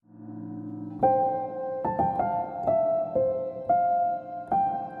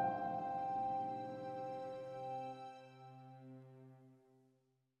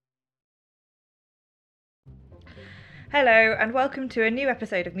Hello, and welcome to a new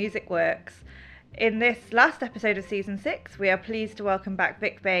episode of Music Works. In this last episode of Season 6, we are pleased to welcome back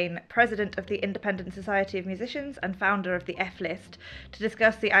Vic Bain, President of the Independent Society of Musicians and founder of the F-List, to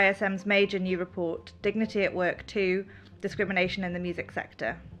discuss the ISM's major new report, Dignity at Work 2, Discrimination in the Music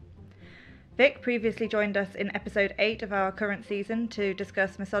Sector. Vic previously joined us in episode 8 of our current season to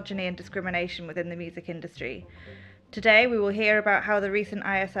discuss misogyny and discrimination within the music industry. Today we will hear about how the recent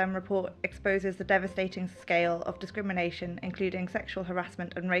ISM report exposes the devastating scale of discrimination, including sexual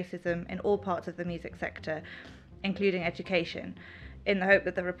harassment and racism in all parts of the music sector, including education, in the hope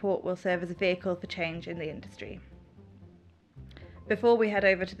that the report will serve as a vehicle for change in the industry. Before we head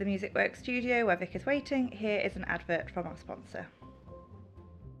over to the Music Works studio where Vic is waiting, here is an advert from our sponsor.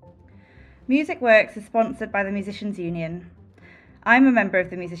 Music Works is sponsored by the Musicians Union. I'm a member of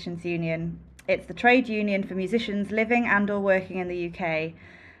the Musicians Union. It's the trade union for musicians living and or working in the UK,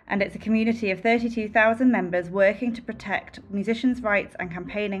 and it's a community of 32,000 members working to protect musicians' rights and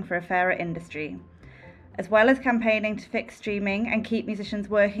campaigning for a fairer industry. As well as campaigning to fix streaming and keep musicians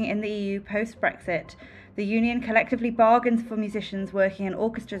working in the EU post-Brexit, the union collectively bargains for musicians working in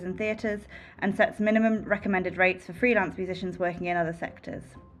orchestras and theatres and sets minimum recommended rates for freelance musicians working in other sectors.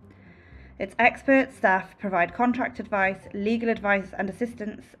 Its expert staff provide contract advice, legal advice and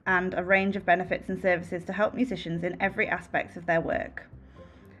assistance, and a range of benefits and services to help musicians in every aspect of their work.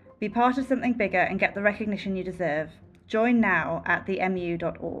 Be part of something bigger and get the recognition you deserve. Join now at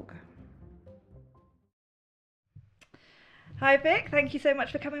themu.org. Hi Vic, thank you so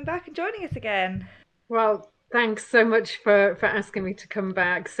much for coming back and joining us again. Well, thanks so much for asking me to come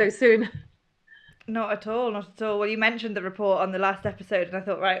back so soon. Not at all, not at all. Well, you mentioned the report on the last episode, and I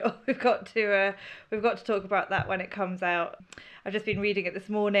thought, right, we've got to talk about that when it comes out. I've just been reading it this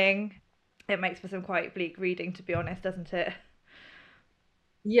morning. It makes for some quite bleak reading, to be honest, doesn't it?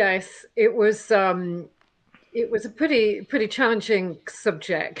 Yes, it was a pretty challenging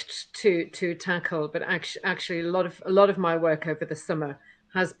subject to tackle, but actually a lot of my work over the summer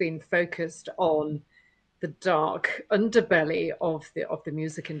has been focused on the dark underbelly of the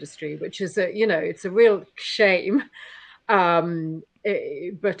music industry, which is it's a real shame,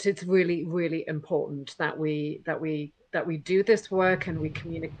 but it's really important that we do this work and we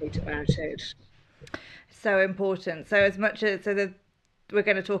communicate about it. So important. So as much as we're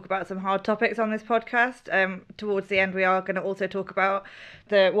going to talk about some hard topics on this podcast. Towards the end, we are going to also talk about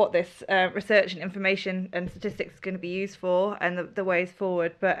what this research and information and statistics is going to be used for and the ways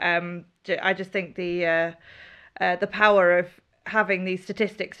forward. But I just think the power of having these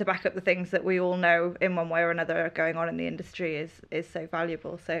statistics to back up the things that we all know in one way or another are going on in the industry is so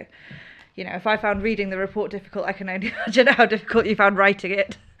valuable. So, if I found reading the report difficult, I can only imagine how difficult you found writing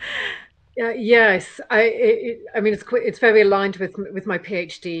it. Yes, I mean it's very aligned with my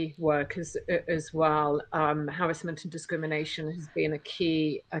PhD work as well. Harassment and discrimination has been a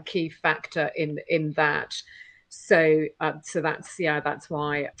key factor in that. So that's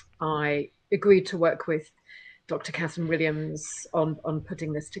why I agreed to work with Dr. Catherine Williams on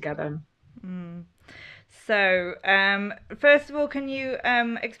putting this together. So, first of all, can you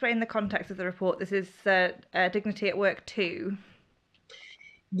explain the context of the report? This is Dignity at Work 2.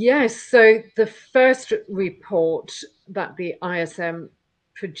 Yes, so the first report that the ISM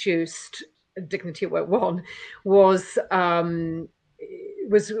produced, Dignity at Work One, was I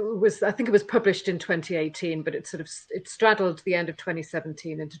think it was published in 2018, but it straddled the end of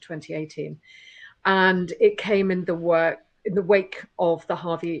 2017 into 2018, and it came in the wake of the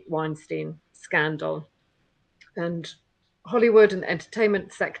Harvey Weinstein scandal, and Hollywood and the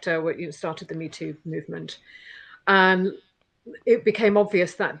entertainment sector started the Me Too movement, and it became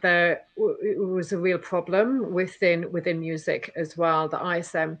obvious that there was a real problem within music as well. The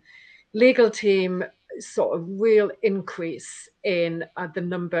ISM legal team saw a real increase in the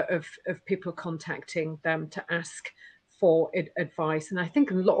number of people contacting them to ask for advice. And I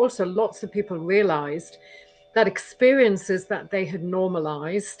think also lots of people realized that experiences that they had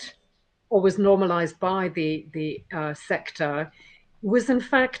normalized or was normalized by the sector was in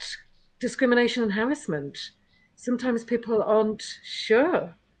fact discrimination and harassment. Sometimes people aren't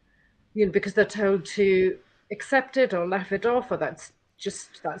sure, because they're told to accept it or laugh it off, or that's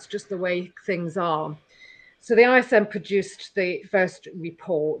just the way things are. So the ISM produced the first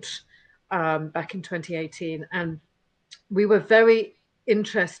report back in 2018, and we were very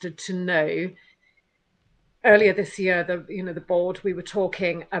interested to know. Earlier this year, the board, we were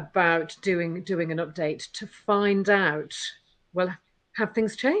talking about doing an update to find out, well, have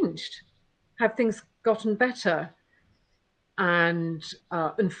things changed? Have things gotten better? And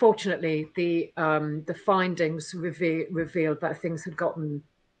unfortunately, the findings revealed that things had gotten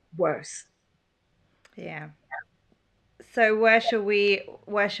worse. Yeah. So where shall we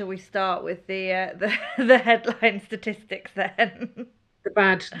start with the headline statistics then? The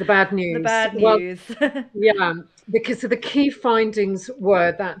bad The news. bad Well, news. yeah, because the key findings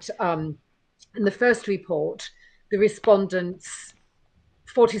were that in the first report, the respondents,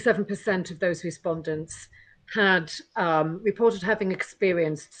 47% of those respondents had reported having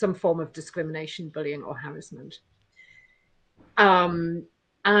experienced some form of discrimination, bullying, or harassment.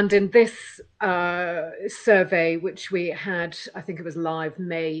 And in this survey, which we had, I think it was live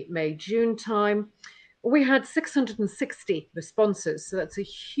June time, we had 660 responses. So that's a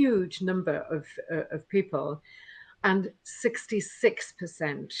huge number of people. And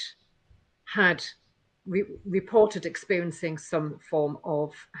 66% had reported experiencing some form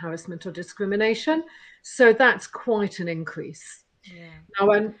of harassment or discrimination. So that's quite an increase. Yeah.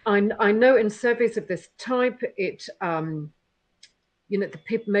 Now, I know in surveys of this type, the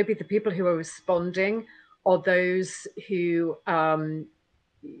people, maybe the people who are responding are those who have,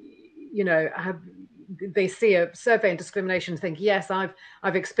 they see a survey and discrimination and think, yes, I've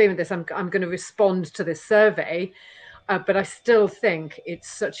experienced this, I'm going to respond to this survey. But I still think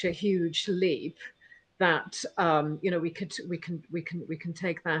it's such a huge leap that we can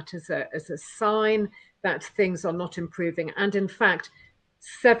take that as a sign that things are not improving. And in fact,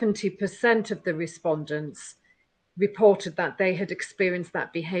 70% of the respondents reported that they had experienced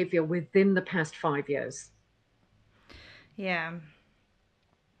that behavior within the past 5 years. Yeah.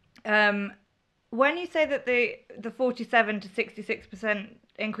 Um, when you say that the 47 to 66%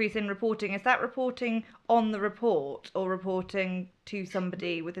 increase in reporting, is that reporting on the report or reporting to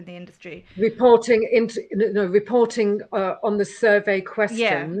somebody within the industry? Reporting on the survey Yeah,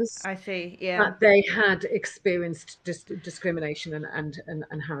 questions I see. Yeah. that they had experienced discrimination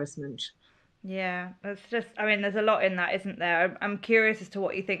and harassment. Yeah, that's just, I mean, there's a lot in that, isn't there? I'm curious as to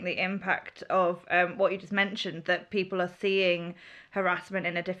what you think the impact of what you just mentioned, that people are seeing harassment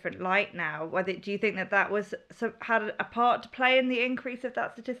in a different light now. Whether do you think that was had a part to play in the increase of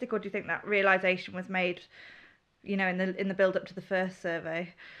that statistic, or do you think that realization was made, in the build up to the first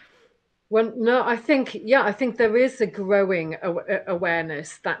survey? Well, no, I think there is a growing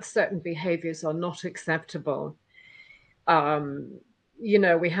awareness that certain behaviors are not acceptable. Um,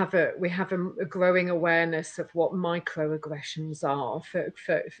 we have a growing awareness of what microaggressions are.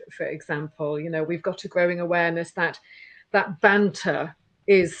 For example, we've got a growing awareness that banter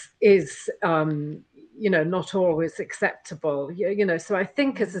is not always acceptable. So I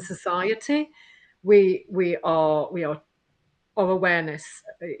think as a society, we are our awareness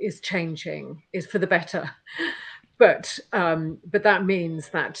is changing, is for the better. But that means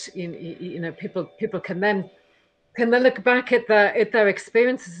that people can then look back at their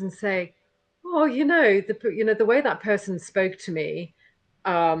experiences and say, oh, the way that person spoke to me,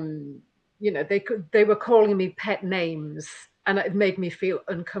 they were calling me pet names, and it made me feel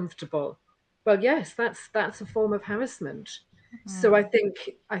uncomfortable. Well, yes, that's a form of harassment. So I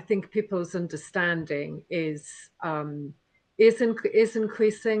think people's understanding is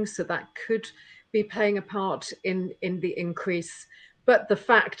increasing. So that could be playing a part in the increase. But the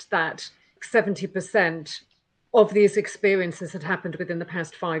fact that 70% of these experiences had happened within the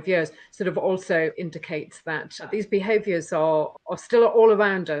past 5 years sort of also indicates that these behaviors are still all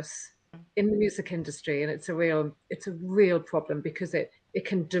around us in the music industry. And it's a real problem, because it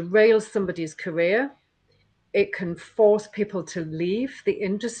can derail somebody's career. It can force people to leave the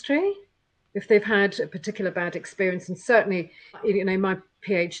industry if they've had a particular bad experience. And certainly, my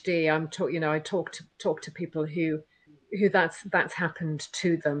PhD, I talk to people who that's happened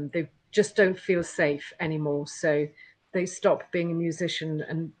to them. They just don't feel safe anymore, so they stop being a musician,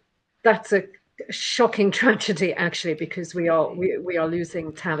 and that's a shocking tragedy, actually, because we are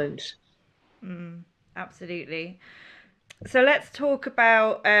losing talent. Absolutely. So let's talk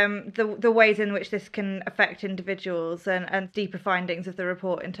about the ways in which this can affect individuals, and deeper findings of the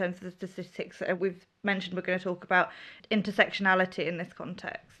report in terms of the statistics. We've mentioned we're going to talk about intersectionality in this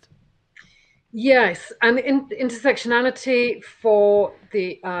context. Yes, and intersectionality, for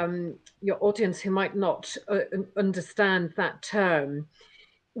the your audience who might not understand that term,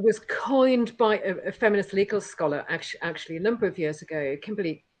 was coined by a feminist legal scholar actually a number of years ago,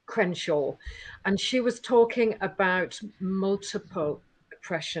 Kimberly Crenshaw, and she was talking about multiple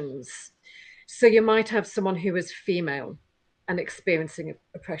oppressions. So you might have someone who is female and experiencing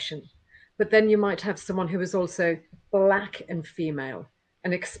oppression, but then you might have someone who is also black and female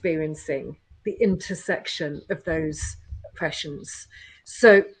and experiencing the intersection of those oppressions.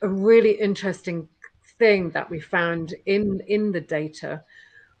 So a really interesting thing that we found in the data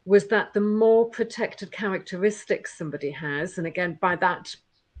was that the more protected characteristics somebody has, and again, by that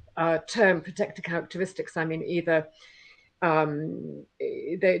term, protected characteristics, I mean either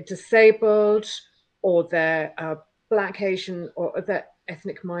they're disabled, or they're Black, Asian, or they're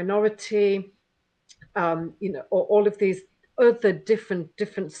ethnic minority, or all of these other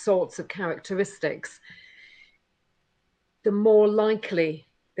different sorts of characteristics, the more likely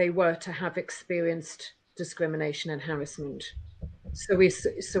they were to have experienced discrimination and harassment. So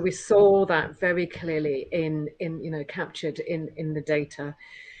we saw that very clearly in captured in the data,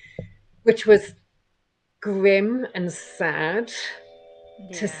 which was grim and sad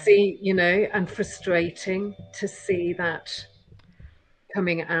to Yeah. see, and frustrating to see that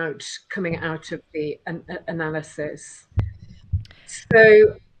coming out of the analysis.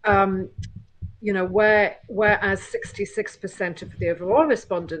 So, whereas 66% of the overall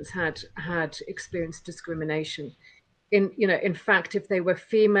respondents had experienced discrimination, in fact, if they were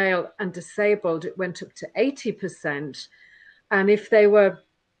female and disabled, it went up to 80%, and if they were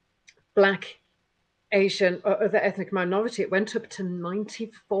Black, Asian, or other ethnic minority, it went up to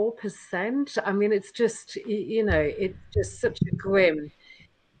 94%. I mean, it's just, it's just such a grim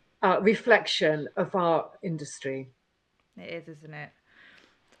reflection of our industry. It is, isn't it?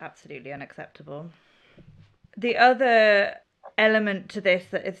 It's absolutely unacceptable. The other element to this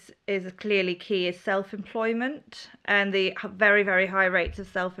that is clearly key is self-employment and the very, very high rates of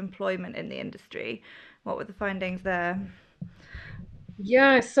self-employment in the industry. What were the findings there?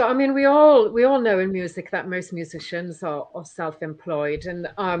 Yeah, so I mean, we all know in music that most musicians are self-employed, and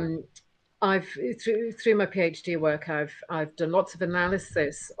I've through my PhD work, I've done lots of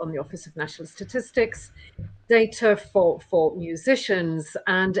analysis on the Office of National Statistics data for musicians,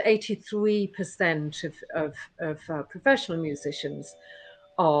 and 83% of professional musicians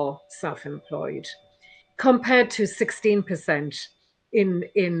are self-employed, compared to 16%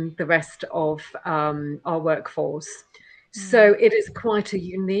 in the rest of our workforce. So Mm. it is quite a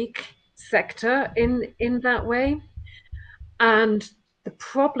unique sector in that way. And the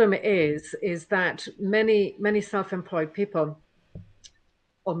problem is that many self-employed people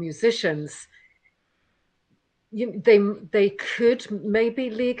or musicians, they could maybe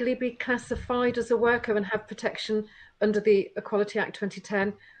legally be classified as a worker and have protection under the Equality Act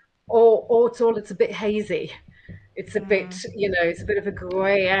 2010, or it's a bit hazy. It's a bit, Mm. it's a bit of a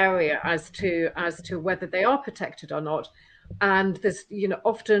grey area as to whether they are protected or not. And there's,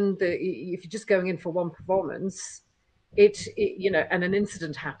 often if you're just going in for one performance, and an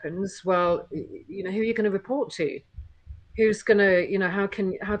incident happens, well, who are you going to report to? Who's going to,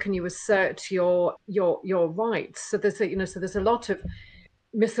 how can you assert your rights? So there's a lot of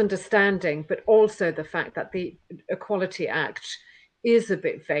misunderstanding, but also the fact that the Equality Act is a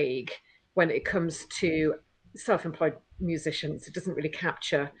bit vague when it comes to self-employed musicians. It doesn't really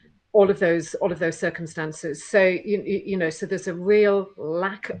capture all of those circumstances. So so there's a real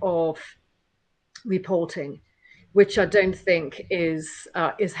lack of reporting, which I don't think is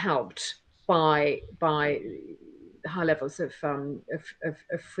helped by high levels of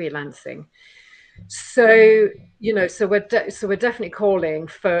freelancing. So so we're definitely calling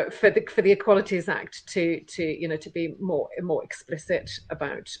for the Equalities Act to be more explicit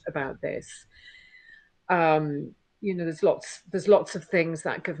about this. There's lots of things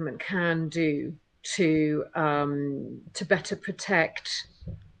that government can do to better protect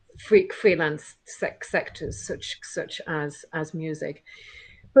freelance sectors such as music.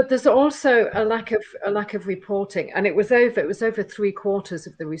 But there's also a lack of reporting, and it was over 3/4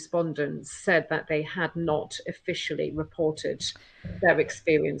 of the respondents said that they had not officially reported their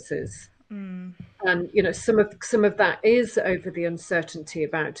experiences. Mm. And some of that is over the uncertainty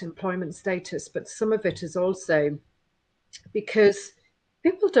about employment status, but some of it is also because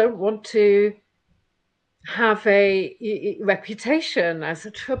people don't want to have a reputation as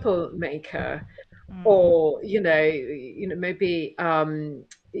a troublemaker, Mm. or maybe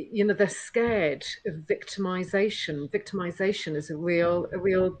they're scared of victimization is a real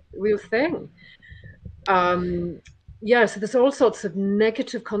thing. Yeah, so there's all sorts of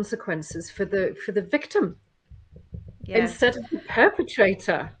negative consequences for the victim Yes. instead of the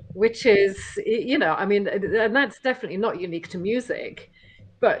perpetrator, which is, I mean, and that's definitely not unique to music,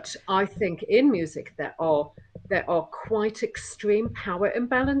 but I think in music there are quite extreme power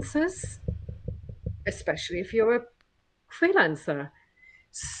imbalances, especially if you're a freelancer.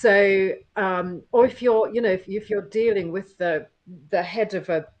 So, or if you're dealing with the head of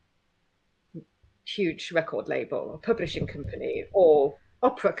a huge record label or publishing company or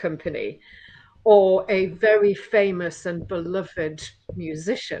opera company, or a very famous and beloved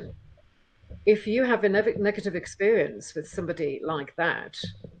musician, if you have a negative experience with somebody like that,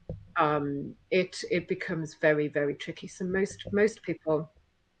 it becomes very, very tricky. So most people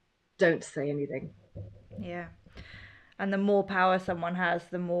don't say anything. Yeah. and the more power someone has,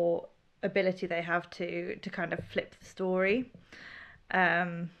 the more ability they have to kind of flip the story.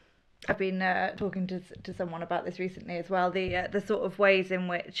 I've been talking to someone about this recently as well. The sort of ways in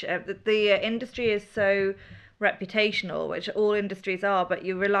which the industry is so reputational, which all industries are, but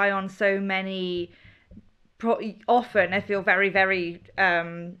you rely on so many. Often, if you're very, very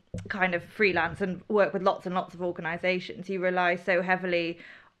kind of freelance and work with lots and lots of organisations, you rely so heavily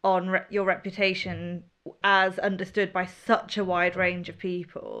on your reputation as understood by such a wide range of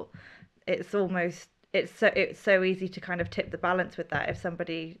people. It's so easy to kind of tip the balance with that if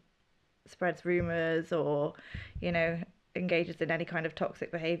somebody spreads rumors or, you know, engages in any kind of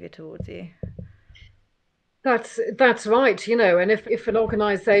toxic behavior towards you. That's right, you know, and if an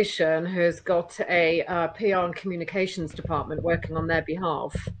organization has got a PR and communications department working on their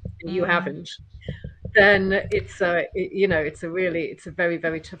behalf, and you haven't, then you know, it's a very,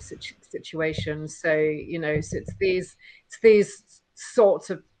 very tough situation. So, you know, so it's these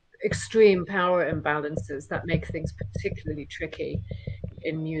sorts of extreme power imbalances that make things particularly tricky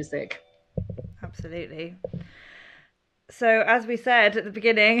in music. Absolutely. So as we said at the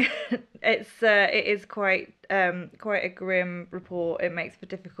beginning, it is quite a grim report. It makes for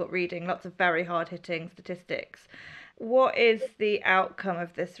difficult reading. Lots of very hard hitting statistics. What is the outcome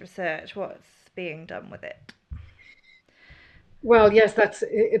of this research? What's being done with it? Well, yes,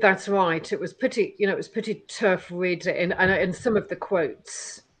 that's right. It was pretty, you know, it was pretty tough reading, and some of the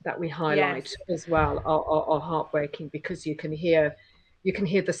quotes that we Yes, highlight as well are heartbreaking because you can hear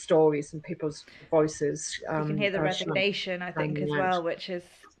the stories and people's voices you can hear the resignation, I think, shining as out. well, which is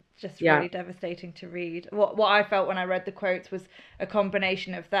just Yeah, really devastating to read. What I felt when I read the quotes was a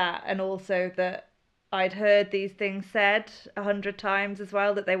combination of that and also that I'd heard these things said 100 times as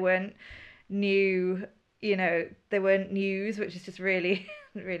well, that they weren't new, you know, they weren't news, which is just really,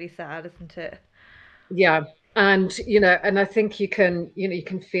 really sad, isn't it? yeah, and you know, and I think you can, you know, you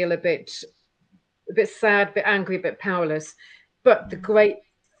can feel a bit sad, a bit angry, a bit powerless. But the great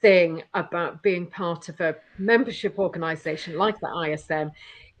thing about being part of a membership organization like the ISM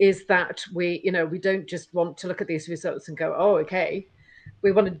is that we, you know, we don't just want to look at these results and go, oh, okay.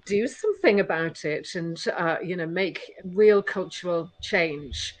 We want to do something about it and you know, make real cultural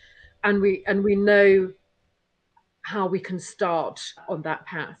change. And we know how we can start on that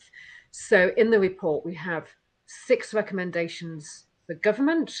path. So in the report, we have 6 recommendations for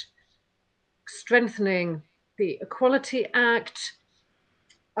government: strengthening the Equality Act,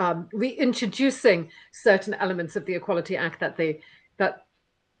 reintroducing certain elements of the Equality Act that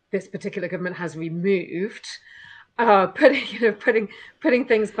this particular government has removed, putting you know putting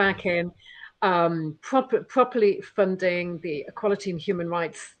things back in, properly funding the Equality and Human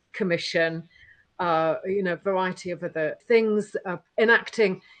Rights Commission, you know, a variety of other things,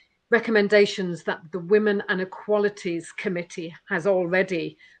 enacting recommendations that the Women and Equalities Committee has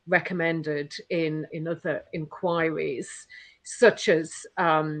already recommended in other inquiries, such as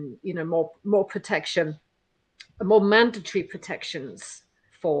you know, more protection, more mandatory protections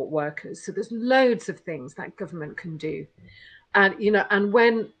for workers. So there's loads of things that government can do, and you know, and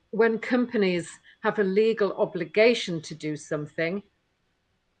when companies have a legal obligation to do something,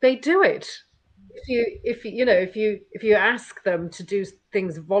 they do it. If you know, if you ask them to do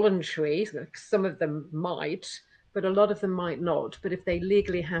things voluntary, like some of them might, but a lot of them might not. But if they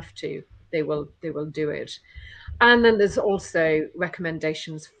legally have to, they will do it. And then there's also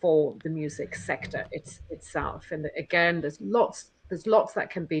recommendations for the music sector itself. And again, there's lots that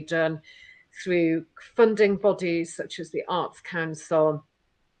can be done through funding bodies such as the Arts Council,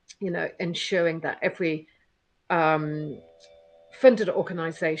 you know, ensuring that every um, funded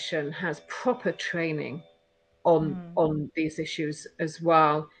organization has proper training on these issues as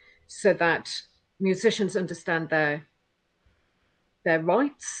well, so that musicians understand their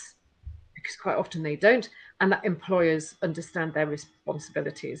rights, because quite often they don't, and that employers understand their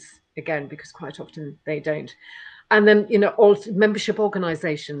responsibilities, again, because quite often they don't. And then, you know, all membership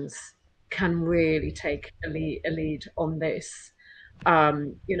organizations can really take a lead on this,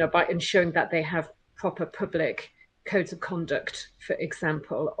 you know, by ensuring that they have proper public codes of conduct, for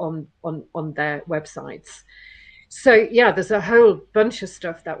example, on their websites. So yeah, there's a whole bunch of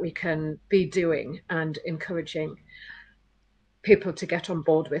stuff that we can be doing and encouraging people to get on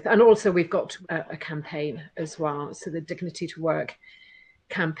board with. And also we've got a campaign as well. So the Dignity to Work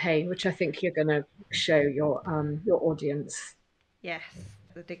campaign, which I think you're going to show your audience. Yes,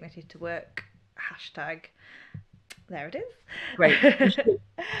 the Dignity to Work hashtag. There it Great. is. And we'll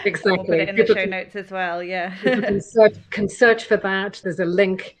put Exactly. it in the show notes as well. Yeah. People can search for that. There's a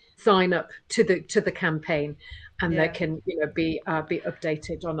link, sign up to the campaign, and they Yeah. can, you know, be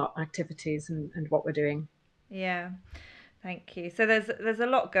updated on our activities and what we're doing. Yeah. Thank you. So there's a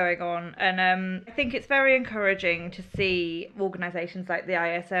lot going on, and I think it's very encouraging to see organisations like the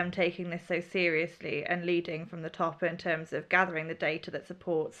ISM taking this so seriously and leading from the top in terms of gathering the data that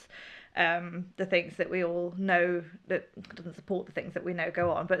supports the things that we all know, that doesn't support the things that we know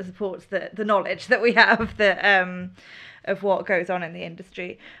go on, but it supports the knowledge that we have that of what goes on in the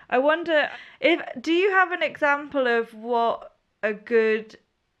industry. I wonder if do you have an example of what a good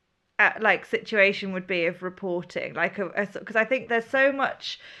like situation would be of reporting, like because I think there's so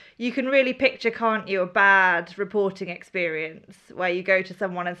much you can really picture, can't you, a bad reporting experience where you go to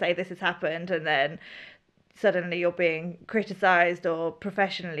someone and say this has happened, and then suddenly you're being criticized or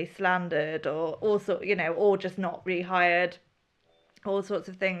professionally slandered or also, or just not rehired, all sorts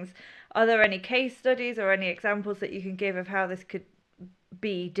of things. Are there any case studies or any examples that you can give of how this could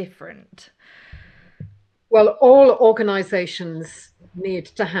be different? Well, all organizations need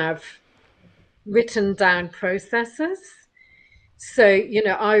to have written down processes. So,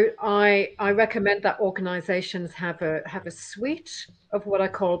 I recommend that organizations have a suite of what I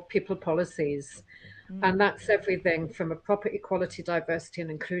call people policies. And Mm. that's everything from a proper equality, diversity,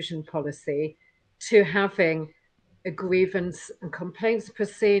 and inclusion policy to having a grievance and complaints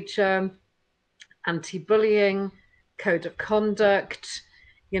procedure, anti-bullying, code of conduct,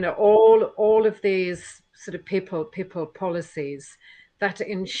 all of these sort of people policies that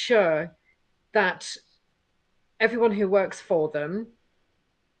ensure that everyone who works for them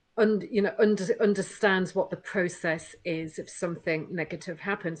understands what the process is if something negative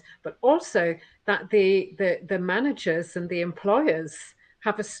happens, but also that the managers and the employers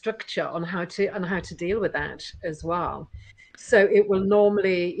have a structure on how to deal with that as well. So it will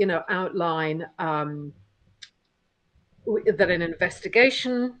normally, outline that an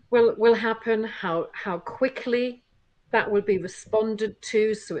investigation will happen, how quickly that will be responded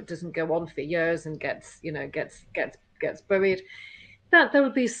to, so it doesn't go on for years and gets buried. That there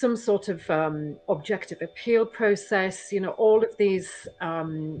will be some sort of objective appeal process. All of these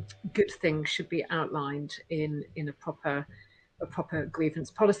good things should be outlined in a proper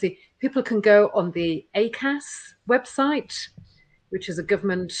grievance policy. People can go on the ACAS website, which is a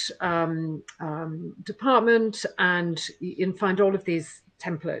government department, and you can find all of these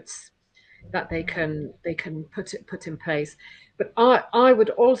templates that they can put in place. But I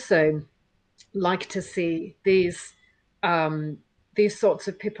would also like to see these sorts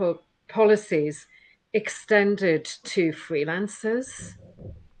of people policies extended to freelancers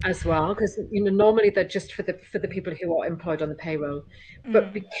as well, because normally they're just for the people who are employed on the payroll, but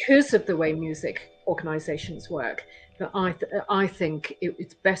Mm. because of the way music organizations work, that I think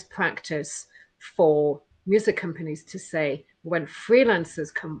it's best practice for music companies to say when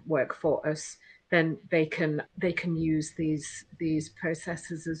freelancers come work for us, then they can use these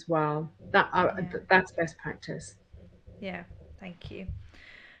processes as well. Yeah. That's best practice. Yeah. Thank you.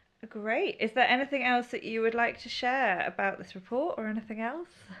 Great. Is there anything else that you would like to share about this report or anything else?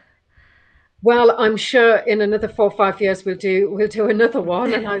 Well, I'm sure in another 4 or 5 years we'll do another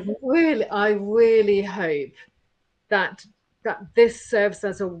one, and I really hope that this serves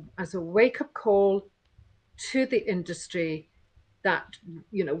as a wake up call to the industry that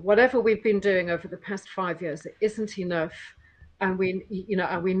whatever we've been doing over the past 5 years, it isn't enough, and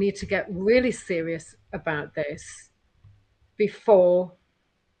we need to get really serious about this before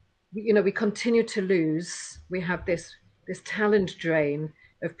we continue to lose. We have this talent drain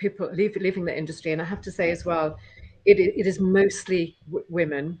of people leaving the industry, and I have to say as well, it is mostly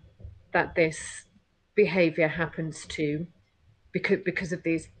women that this behavior happens to, because of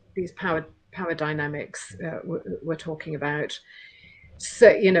these power dynamics we're talking about.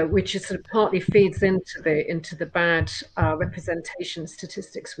 So which is sort of partly feeds into the bad representation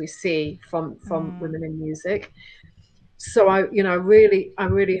statistics we see from Mm. women in music. So I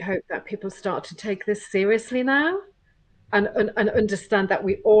really hope that people start to take this seriously now, and understand that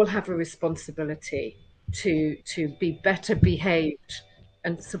we all have a responsibility to be better behaved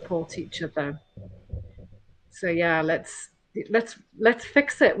and support each other. So yeah, let's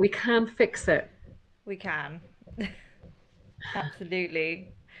fix it. We can fix it. We can.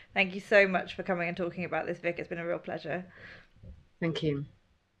 Absolutely. Thank you so much for coming and talking about this, Vic. It's been a real pleasure. Thank you.